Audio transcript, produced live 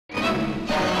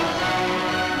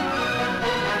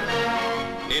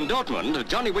In Dortmund,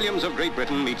 Johnny Williams of Great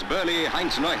Britain meets burly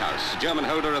Heinz Neuhaus, German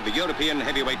holder of the European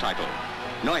heavyweight title.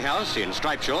 Neuhaus, in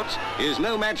striped shorts, is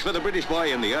no match for the British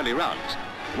boy in the early rounds.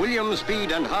 Williams'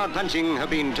 speed and hard punching have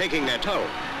been taking their toll.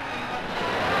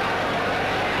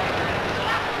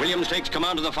 Williams takes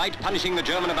command of the fight, punishing the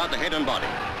German about the head and body.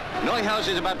 Neuhaus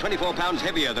is about 24 pounds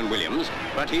heavier than Williams,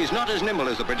 but he's not as nimble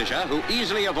as the Britisher, who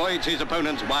easily avoids his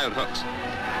opponent's wild hooks.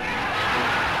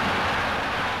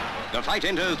 The fight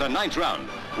enters the 9th round.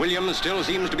 Williams still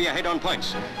seems to be ahead on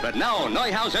points, but now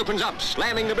Neuhaus opens up,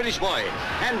 slamming the British boy,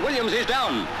 and Williams is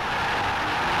down.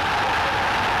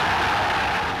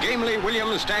 Gamely,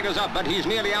 Williams staggers up, but he's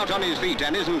nearly out on his feet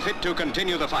and isn't fit to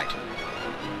continue the fight.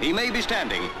 He may be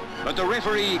standing, but the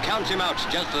referee counts him out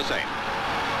just the same.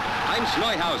 Heinz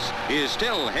Neuhaus is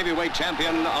still heavyweight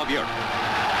champion of Europe.